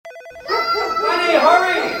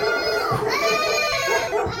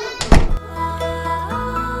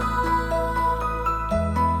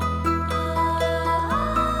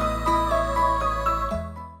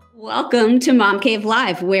Welcome to Mom Cave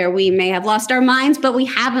Live, where we may have lost our minds, but we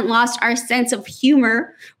haven't lost our sense of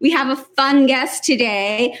humor. We have a fun guest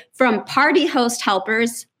today from Party Host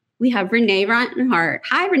Helpers. We have Renee Reinhardt.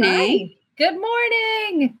 Hi, Renee. Hi. Good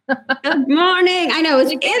morning. Good morning. I know,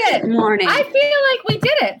 is it morning? I feel like we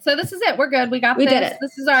did it. So this is it. We're good. We got this. Did it.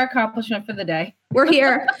 This is our accomplishment for the day. We're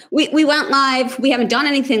here. We went live. We haven't done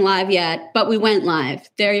anything live yet, but we went live.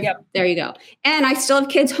 There you go. And I still have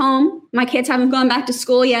kids home. My kids haven't gone back to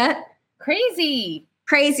school yet. Crazy.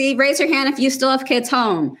 Raise your hand if you still have kids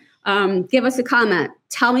home. Give us a comment.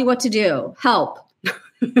 Tell me what to do. Help.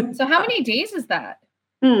 So how many days is that?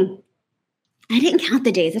 I didn't count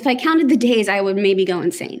the days. If I counted the days, I would maybe go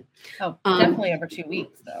insane. Oh, definitely over 2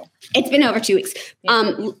 weeks, though. It's been over 2 weeks.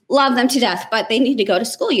 Yeah. Love them to death, but they need to go to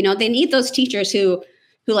school. You know, they need those teachers who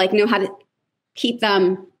like know how to keep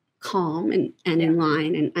them calm and in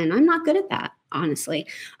line. And I'm not good at that, honestly.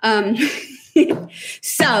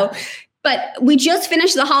 But we just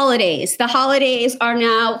finished the holidays. The holidays are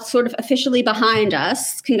now sort of officially behind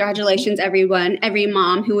us. Congratulations, everyone. Every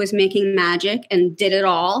mom who was making magic and did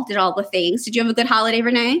all the things. Did you have a good holiday,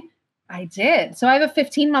 Renee? I did. So I have a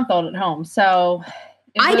 15-month-old at home. So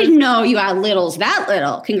I didn't know you had littles that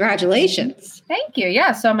little. Congratulations. Thank you.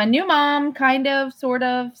 Yeah. So I'm a new mom, kind of, sort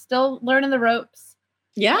of, still learning the ropes.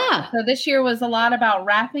 Yeah. So this year was a lot about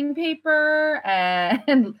wrapping paper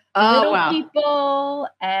and little people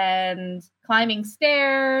and climbing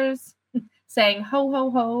stairs, saying ho,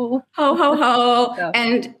 ho, ho. Ho, ho, ho. So,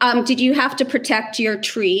 and did you have to protect your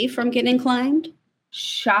tree from getting climbed?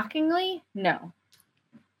 Shockingly, no.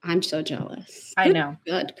 I'm so jealous. I know.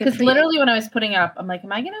 Good. Because literally when I was putting up, I'm like,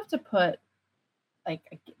 am I going to have to put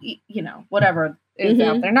whatever is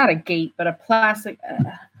out there? Not a gate, but a plastic...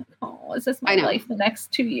 is this my life the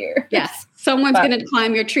next 2 years? Yes. Someone's going to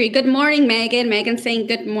climb your tree. Good morning, Megan. Megan's saying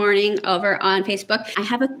good morning over on Facebook. I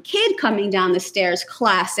have a kid coming down the stairs.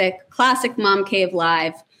 Classic Mom Cave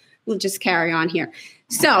Live. We'll just carry on here.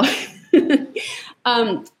 So,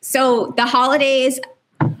 so the holidays,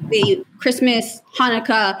 the Christmas,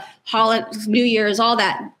 Hanukkah, New Year's, all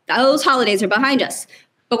that, those holidays are behind us.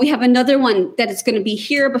 But we have another one that is going to be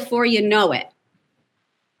here before you know it.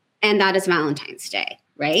 And that is Valentine's Day.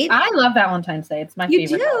 Right? I love Valentine's Day. It's my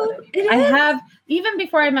favorite holiday. I have, even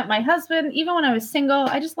before I met my husband, even when I was single,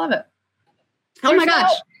 I just love it. Oh my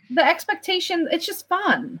gosh. The expectation, it's just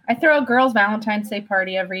fun. I throw a girls' Valentine's Day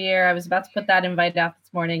party every year. I was about to put that invite out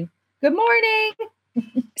this morning. Good morning.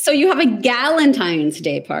 So you have a Galentine's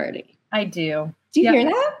Day party. I do. Do you hear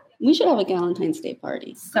that? We should have a Galentine's Day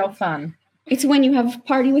party. So fun. It's when you have a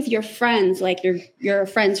party with your friends, like your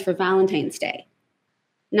friends for Valentine's Day.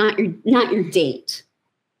 Not your date.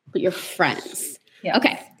 But your friends. Yeah.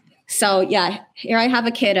 Okay. So here I have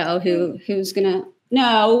a kiddo who's gonna.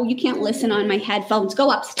 No, you can't listen on my headphones.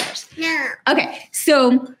 Go upstairs. No. Okay.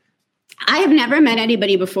 So I have never met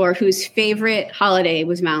anybody before whose favorite holiday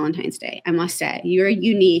was Valentine's Day. I must say, you're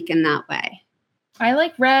unique in that way. I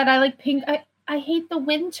like red. I like pink. I hate the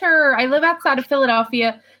winter. I live outside of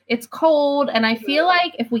Philadelphia. It's cold, and I feel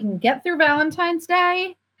like if we can get through Valentine's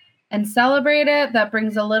Day and celebrate it, that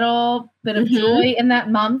brings a little bit of joy in that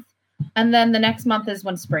month. And then the next month is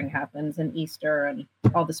when spring happens and Easter and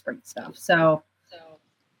all the spring stuff. So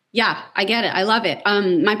yeah, I get it. I love it.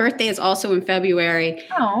 My birthday is also in February.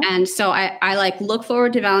 Oh. And so I like look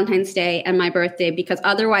forward to Valentine's Day and my birthday, because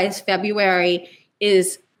otherwise February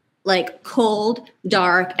is like cold,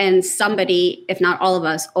 dark, and somebody, if not all of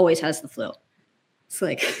us, always has the flu. It's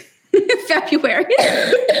like February.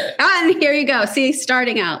 And here you go. See,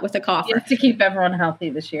 starting out with a cough. You have to keep everyone healthy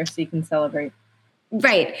this year so you can celebrate.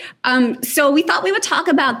 Right. So we thought we would talk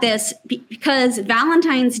about this because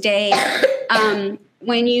Valentine's Day,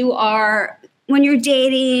 when you're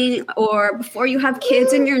dating or before you have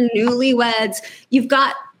kids and you're newlyweds, you've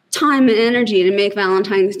got time and energy to make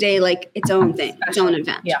Valentine's Day like its own thing, its own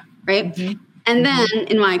event. Yeah. Right. Mm-hmm. And then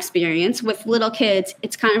in my experience with little kids,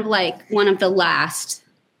 it's kind of like one of the last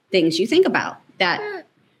things you think about that,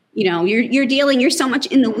 you're so much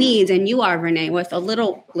in the weeds, and you are, Renee, with a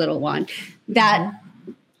little one that,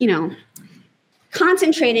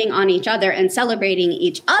 concentrating on each other and celebrating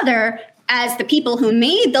each other as the people who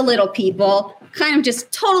made the little people kind of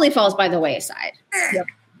just totally falls by the wayside. Yep.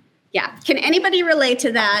 Yeah. Can anybody relate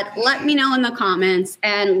to that? Let me know in the comments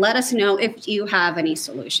and let us know if you have any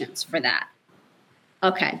solutions for that.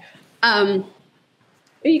 Okay.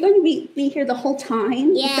 Are you going to be here the whole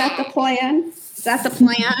time? Yeah. Is that the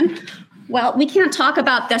plan? Well, we can't talk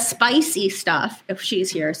about the spicy stuff if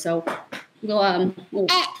she's here, so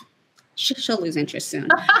she'll lose interest soon.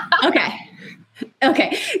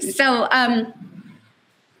 Okay. So,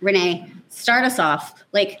 Renee, start us off.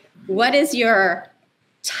 Like, what is your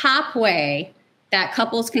top way that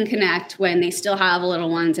couples can connect when they still have little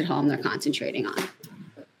ones at home they're concentrating on?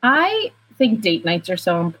 I think date nights are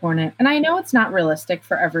so important. And I know it's not realistic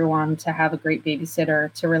for everyone to have a great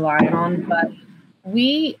babysitter to rely on, but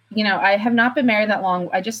I have not been married that long.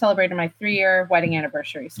 I just celebrated my 3-year wedding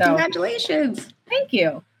anniversary. So congratulations. Thank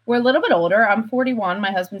you. We're a little bit older. I'm 41.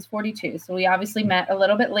 My husband's 42. So we obviously met a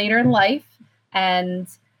little bit later in life. And,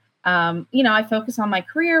 I focus on my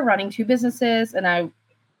career, running 2 businesses. And I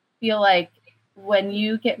feel like when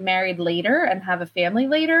you get married later and have a family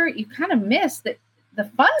later, you kind of miss the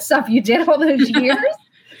fun stuff you did all those years.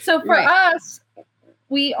 So for us,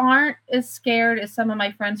 we aren't as scared as some of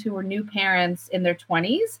my friends who were new parents in their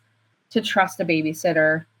 20s to trust a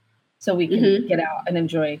babysitter so we can get out and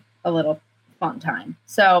enjoy a little fun time.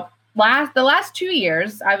 So the last 2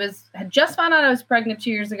 years, had just found out I was pregnant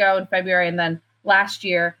 2 years ago in February. And then last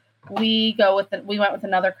year we went with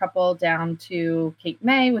another couple down to Cape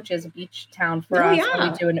May, which is a beach town for us. Yeah.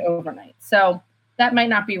 And we do an overnight. So that might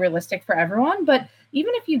not be realistic for everyone, but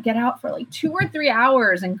even if you get out for like 2 or 3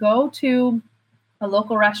 hours and go to a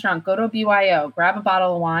local restaurant, go to a BYO, grab a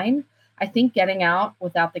bottle of wine, I think getting out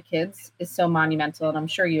without the kids is so monumental. And I'm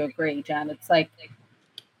sure you agree, Jen. It's like,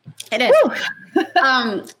 it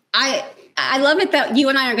is. I love it that you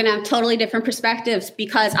and I are going to have totally different perspectives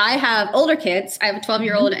because I have older kids. I have a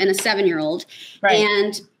 12-year-old and a 7-year-old. Right.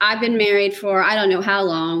 And I've been married for, I don't know how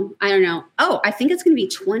long. I don't know. Oh, I think it's going to be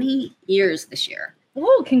 20 years this year.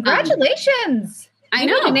 Oh, congratulations. I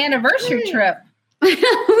know. An anniversary trip.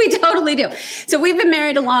 We totally do. So we've been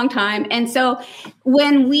married a long time. And so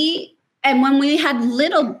when we had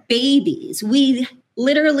little babies, we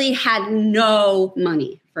literally had no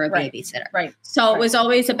money for a babysitter. Right. So it was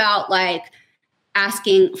always about like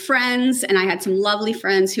asking friends. And I had some lovely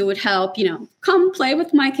friends who would help, come play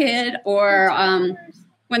with my kid, or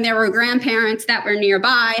when there were grandparents that were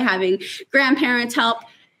nearby, having grandparents help,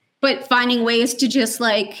 but finding ways to just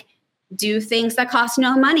like do things that cost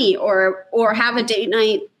no money or have a date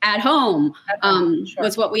night at home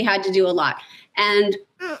was what we had to do a lot. And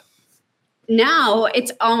now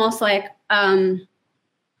it's almost like,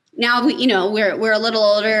 now we're a little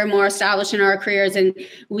older, more established in our careers, and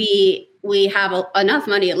we have enough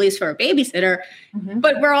money at least for a babysitter,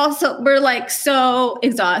 but we're like so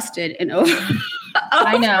exhausted and over.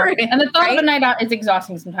 I know, and the thought of a night out is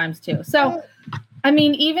exhausting sometimes too. So, I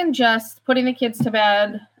mean, even just putting the kids to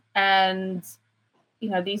bed, and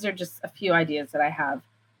these are just a few ideas that I have.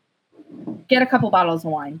 Get a couple bottles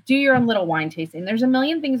of wine. Do your own little wine tasting. There's a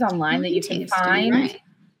million things online that you can find.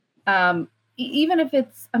 Right. Even if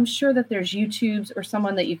I'm sure that there's YouTubes or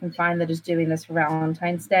someone that you can find that is doing this for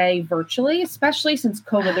Valentine's Day virtually, especially since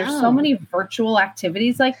COVID. Wow. There's so many virtual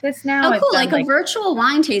activities like this now. Oh, cool. Like a virtual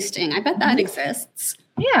wine tasting. I bet that exists.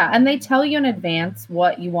 Yeah. And they tell you in advance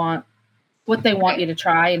what they want you to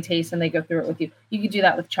try and taste, and they go through it with you. You could do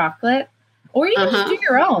that with chocolate, or you can just do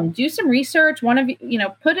your own. Do some research. One of you,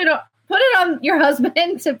 put it on your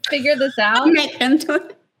husband to figure this out. Make him do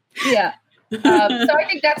it. Yeah. So I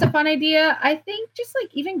think that's a fun idea. I think just like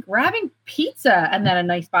even grabbing pizza and then a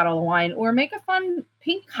nice bottle of wine, or make a fun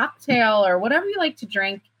pink cocktail or whatever you like to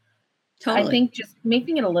drink. Totally. I think just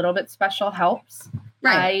making it a little bit special helps.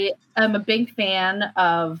 Right. I am a big fan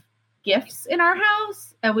of gifts in our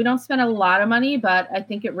house, and we don't spend a lot of money, but I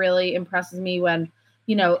think it really impresses me when,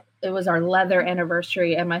 it was our leather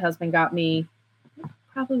anniversary and my husband got me,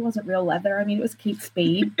 probably wasn't real leather. I mean, it was Kate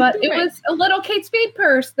Spade, but it was a little Kate Spade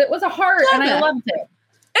purse that was a heart, and I loved it.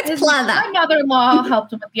 It's leather. My mother-in-law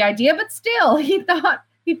helped him with the idea, but still, he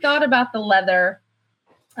thought about the leather,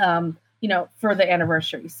 for the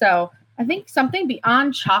anniversary. So I think something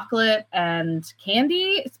beyond chocolate and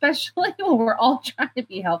candy, especially when we're all trying to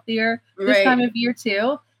be healthier this time of year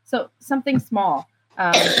too. So something small.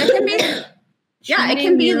 It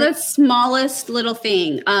can be the smallest little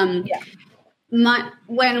thing.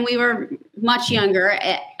 When we were much younger,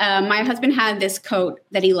 my husband had this coat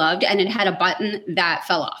that he loved, and it had a button that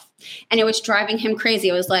fell off, and it was driving him crazy.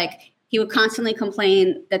 It was like he would constantly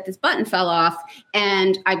complain that this button fell off,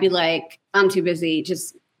 and I'd be like, "I'm too busy.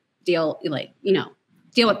 Just deal with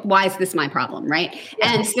why is this my problem, right?"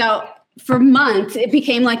 Yeah. And so for months, it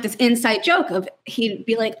became like this inside joke of he'd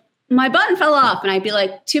be like, "My button fell off," and I'd be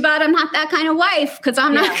like, "Too bad I'm not that kind of wife, because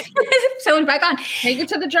I'm not sew it back on." Take it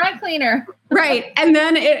to the dry cleaner. Right. And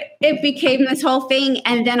then it became this whole thing.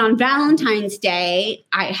 And then on Valentine's Day,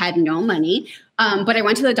 I had no money, but I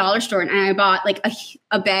went to the dollar store and I bought like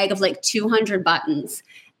a bag of like 200 buttons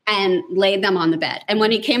and laid them on the bed. And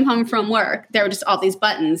when he came home from work, there were just all these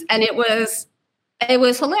buttons, and it was it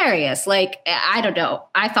was hilarious. Like, I don't know.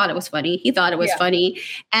 I thought it was funny. He thought it was funny.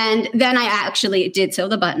 And then I actually did sew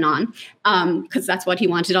the button on because that's what he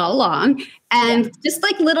wanted all along. And just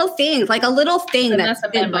like little things, like a little thing that's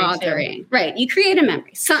been bothering. Too. Right. You create a memory.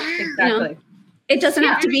 Exactly. You know, it doesn't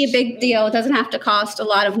have to be a big deal. It doesn't have to cost a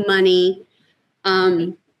lot of money.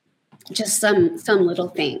 Just some little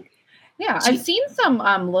thing. Yeah. I've seen some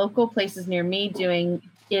local places near me doing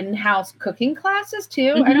in-house cooking classes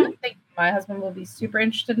too. I don't think my husband will be super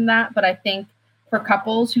interested in that, but I think for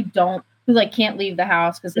couples who like can't leave the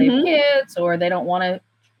house because they have kids or they don't want to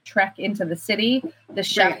trek into the city, the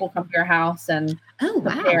chef will come to your house and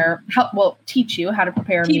teach you how to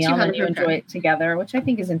prepare a meal and you enjoy it together, which I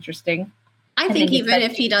think is interesting. I think even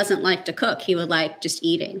if he doesn't like to cook, he would like just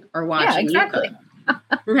eating or watching you cook.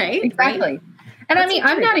 Right? Exactly. Right? And I mean,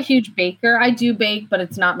 I'm not a huge baker. I do bake, but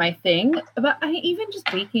it's not my thing. But even just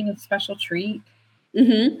baking a special treat,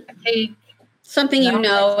 a cake. Something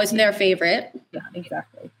is their favorite. Yeah,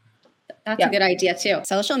 exactly. That's a good idea, too.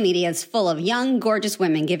 Social media is full of young, gorgeous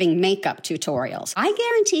women giving makeup tutorials. I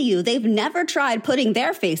guarantee you they've never tried putting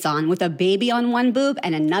their face on with a baby on one boob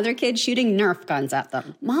and another kid shooting Nerf guns at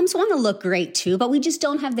them. Moms want to look great, too, but we just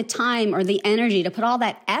don't have the time or the energy to put all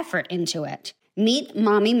that effort into it. Meet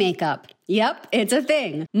Mommy Makeup. Yep, it's a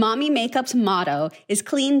thing. Mommy Makeup's motto is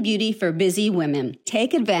clean beauty for busy women.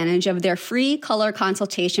 Take advantage of their free color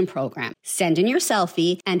consultation program. Send in your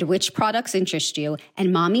selfie and which products interest you,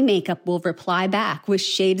 and Mommy Makeup will reply back with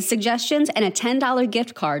shade suggestions and a $10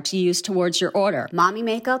 gift card to use towards your order.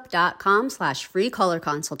 MommyMakeup.com/free color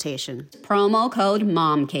consultation. Promo code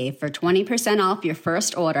MOMCAVE for 20% off your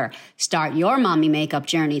first order. Start your Mommy Makeup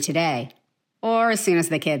journey today, or as soon as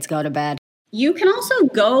the kids go to bed. You can also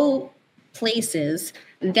go places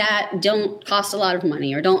that don't cost a lot of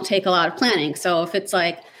money or don't take a lot of planning. So if it's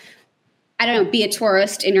like, I don't know, be a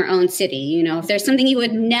tourist in your own city, you know, if there's something you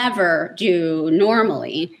would never do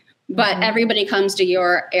normally, but everybody comes to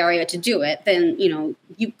your area to do it, then, you know,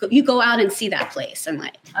 you go out and see that place and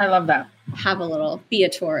like, I love that. Have a little, be a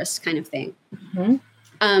tourist kind of thing.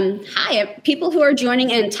 Hi, people who are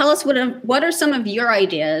joining in, tell us what are some of your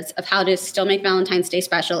ideas of how to still make Valentine's Day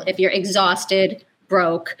special if you're exhausted,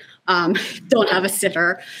 broke, don't have a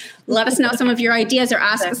sitter. Let us know some of your ideas or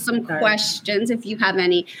ask us some questions if you have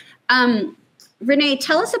any. Renee,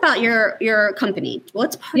 tell us about your company.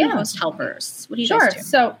 What's Party Host Helpers? What do you guys do?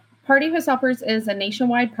 So Party Host Helpers is a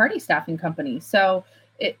nationwide party staffing company. So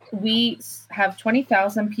we have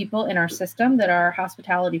 20,000 people in our system that are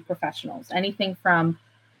hospitality professionals.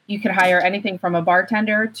 You could hire anything from a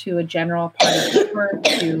bartender to a general party keeper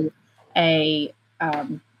to a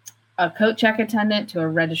coat check attendant to a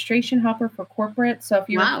registration helper for corporate. So if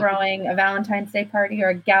you're throwing a Valentine's Day party or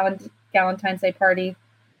a Galentine's Day party,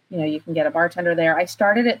 you know, you can get a bartender there. I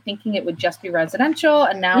started it thinking it would just be residential,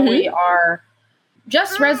 and now we are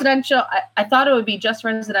just residential. I thought it would be just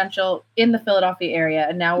residential in the Philadelphia area,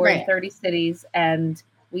 and now we're in 30 cities, and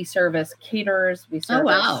we service caterers. We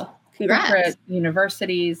service corporate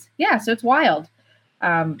universities. Yeah, so it's wild.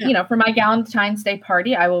 You know, for my Valentine's Day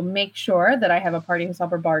party, I will make sure that I have a Party Host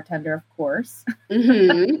Helper bartender, of course.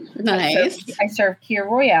 Nice. I serve Kir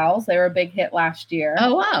Royales. They were a big hit last year.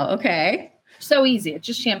 Oh, wow. Okay. So easy. It's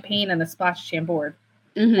just champagne and a splash of chambord.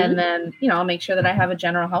 And then, you know, I'll make sure that I have a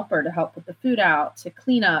general helper to help put the food out, to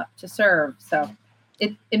clean up, to serve. So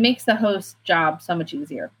it makes the host job so much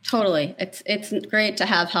easier. Totally. It's great to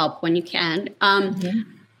have help when you can.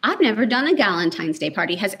 I've never done a Galentine's Day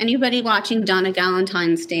party. Has anybody watching done a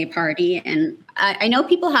Galentine's Day party? And I know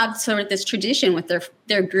people have sort of this tradition with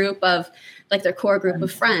their group of, like their core group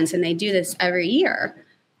of friends, and they do this every year.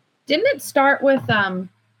 Didn't it start with,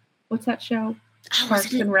 what's that show?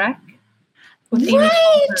 Parks and Rec? Right!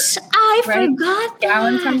 I forgot that.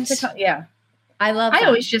 Galentine's Day. Yeah. I love that.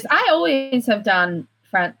 I always have done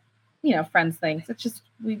friends things. It's just,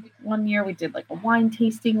 one year we did like a wine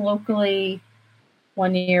tasting locally.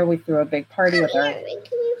 One year we threw a big party with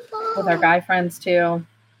our guy friends too.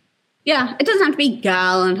 Yeah, it doesn't have to be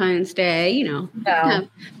Galentine's Day, you know. No.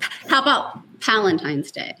 How about Palentine's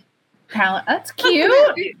Day? That's cute.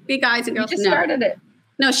 Be guys and girls. You just started it.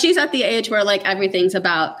 No, she's at the age where like everything's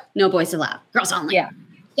about no boys allowed, girls only. Yeah.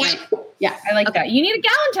 Yeah. I like that. You need a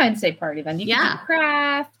Galentine's Day party then. You can do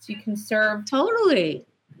crafts. You can serve. Totally.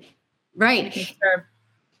 Right. You can serve.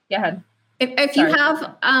 Go ahead. If you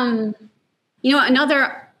have, you know,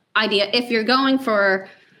 another idea, if you're going for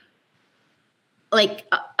like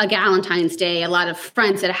a Galentine's Day, a lot of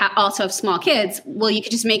friends that also have small kids, well, you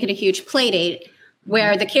could just make it a huge play date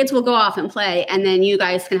where the kids will go off and play, and then you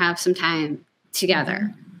guys can have some time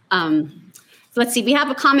together. let's see. We have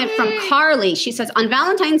a comment from Carly. She says, on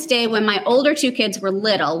Valentine's Day, when my older 2 kids were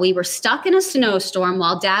little, we were stuck in a snowstorm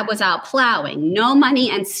while Dad was out plowing. No money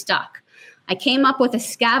and stuck. I came up with a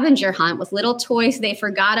scavenger hunt with little toys they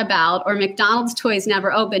forgot about or McDonald's toys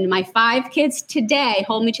never opened. My 5 kids today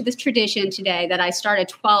hold me to this tradition today that I started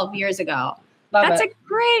 12 years ago. That's a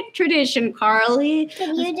great tradition, Carly.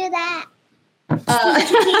 Can you do that?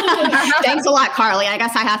 Thanks a lot, Carly. I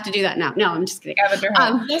guess I have to do that now. No, I'm just kidding. Scavenger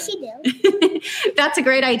hunt. Yes, you do. That's a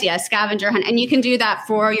great idea, scavenger hunt. And you can do that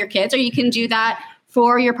for your kids, or you can do that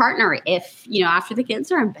for your partner. If, after the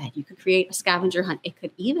kids are in bed, you could create a scavenger hunt. It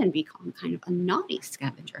could even become kind of a naughty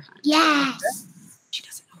scavenger hunt. Yes. She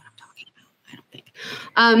doesn't know what I'm talking about, I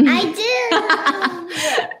I don't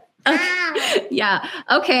think. do. Yeah.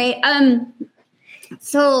 Okay.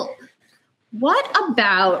 So what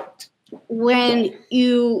about when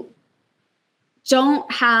you don't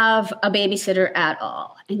have a babysitter at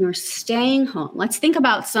all and you're staying home? Let's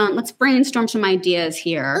brainstorm some ideas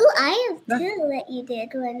here. Oh, I have 2 that you did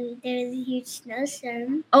when there was a huge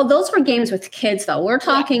snowstorm. Oh, those were games with kids, though. We're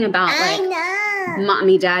talking about I know.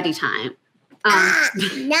 mommy daddy time.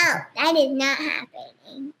 No, that is not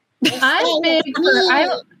happening. I'm big for,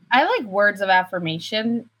 I like words of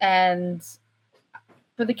affirmation, and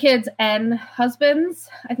for the kids and husbands,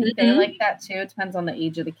 I think they like that too. It depends on the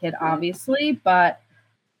age of the kid, obviously, but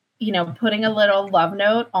putting a little love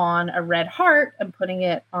note on a red heart and putting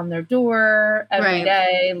it on their door every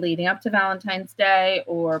day leading up to Valentine's Day,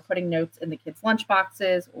 or putting notes in the kids' lunch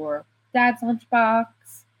boxes or dad's lunchbox.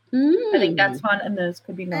 I think that's fun, and those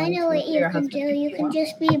could be nice. I know what you can do. You can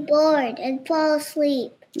just be bored and fall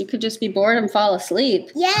asleep. You could just be bored and fall asleep.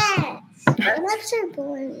 Yes. Grown-ups are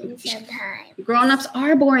boring sometimes. Grown-ups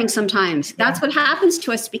are boring sometimes. That's what happens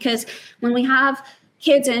to us, because when we have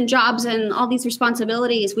kids and jobs and all these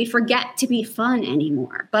responsibilities, we forget to be fun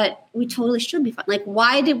anymore. But we totally should be fun. Like,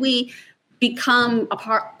 why did we become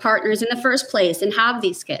partners in the first place and have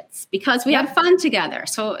these kids? Because we had fun together.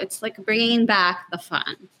 So it's like bringing back the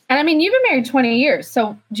fun. And I mean, you've been married 20 years.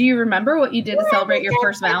 So do you remember what you did to celebrate your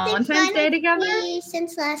first Valentine's Day together?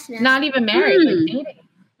 Since last night. Not even married, but dating.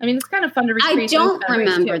 I mean, it's kind of fun to recreate. I don't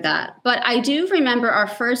remember that, but I do remember our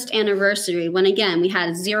first anniversary when, again, we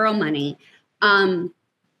had 0 money. My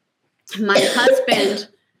husband,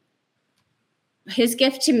 his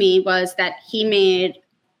gift to me was that he made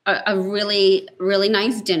a really, really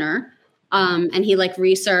nice dinner. And he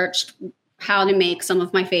researched how to make some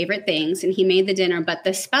of my favorite things, and he made the dinner. But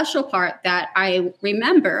the special part that I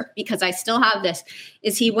remember, because I still have this,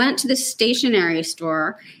 is he went to the stationery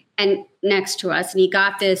store and next to us, and he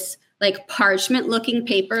got this parchment looking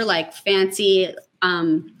paper, fancy,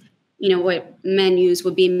 what menus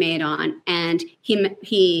would be made on. And he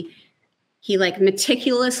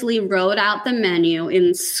meticulously wrote out the menu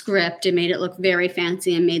in script and made it look very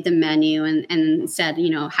fancy, and made the menu and said,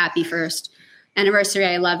 happy first anniversary,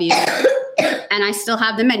 I love you. And I still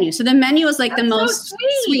have the menu. So the menu is the most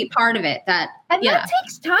sweet part of it. That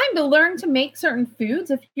takes time to learn to make certain foods.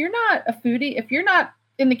 If you're not a foodie, if you're not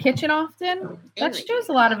in the kitchen often, that shows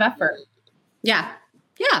a lot of effort. Yeah.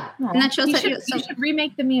 Yeah. Aww. And that shows you should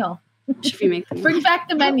remake the meal. Bring back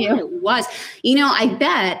the menu. It was. I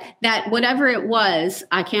bet that whatever it was,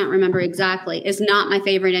 I can't remember exactly, is not my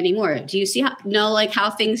favorite anymore. Do you see how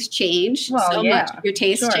things change so much? Your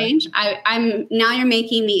tastes change. I'm now you're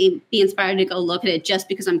making me be inspired to go look at it just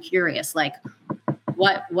because I'm curious.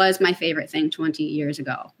 What was my favorite thing 20 years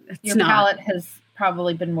ago? Your palate has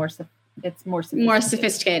probably been more sophisticated. More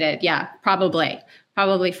sophisticated. Yeah, probably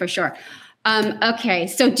for sure. Okay,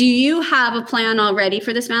 so do you have a plan already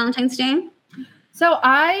for this Valentine's Day? So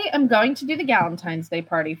I am going to do the Galentine's Day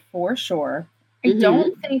party for sure. I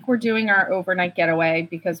don't think we're doing our overnight getaway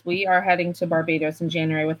because we are heading to Barbados in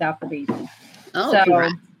January without the baby. Oh, so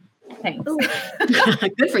thanks.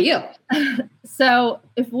 Good for you. So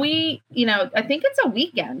if we, I think it's a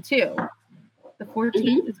weekend too. The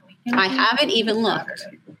 14th is a weekend. I haven't even looked.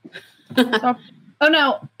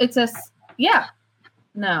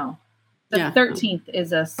 No, The 13th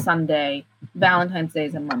is a Sunday. Valentine's Day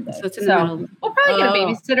is a Monday. So it's in the middle. We'll probably get a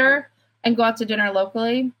babysitter and go out to dinner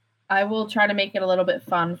locally. I will try to make it a little bit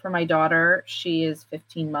fun for my daughter. She is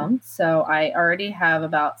 15 months, so I already have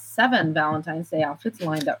about 7 Valentine's Day outfits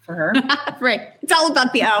lined up for her. Right. It's all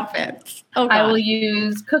about the outfits. Oh, God. I will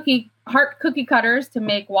use heart cookie cutters to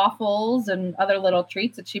make waffles and other little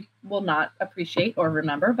treats that she will not appreciate or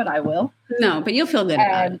remember, but I will. No, but you'll feel good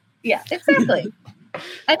about it. Yeah, exactly.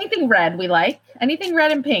 Anything red we like. Anything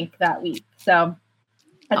red and pink that week. So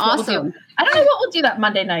that's awesome. I don't know what we'll do that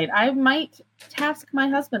Monday night. I might task my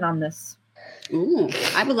husband on this. Ooh,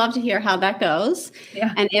 I would love to hear how that goes.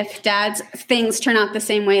 Yeah. And if dad's things turn out the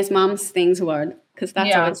same way as mom's things would, because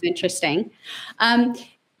that's always interesting.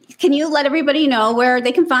 Can you let everybody know where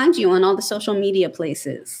they can find you on all the social media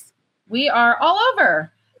places? We are all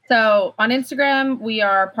over. So on Instagram, we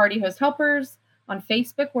are Party Host Helpers. On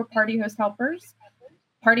Facebook, we're Party Host Helpers.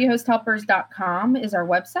 PartyHostHelpers.com is our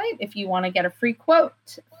website if you want to get a free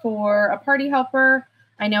quote for a party helper.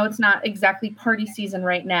 I know it's not exactly party season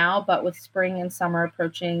right now, but with spring and summer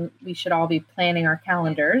approaching, we should all be planning our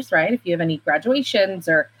calendars, right? If you have any graduations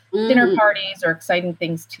or dinner parties or exciting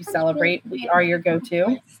things to celebrate, we are your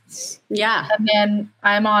go-to. Yeah. And then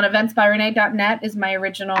I'm on eventsbyrenee.net is my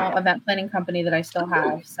original event planning company that I still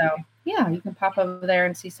have. So yeah, you can pop over there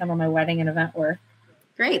and see some of my wedding and event work.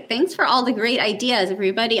 Great. Thanks for all the great ideas,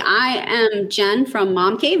 everybody. I am Jen from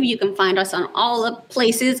Mom Cave. You can find us on all the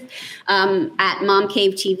places at Mom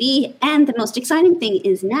Cave TV. And the most exciting thing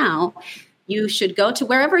is now you should go to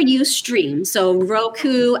wherever you stream. So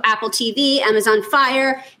Roku, Apple TV, Amazon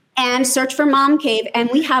Fire, and search for Mom Cave. And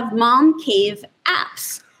we have Mom Cave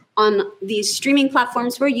apps on these streaming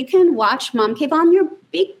platforms where you can watch Mom Cave on your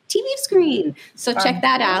big TV screen. So check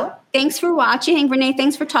that out. Thanks for watching. Renee,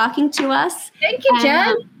 thanks for talking to us. Thank you,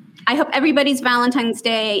 Jen. I hope everybody's Valentine's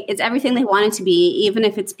Day is everything they want it to be, even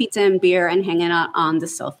if it's pizza and beer and hanging out on the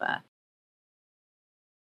sofa.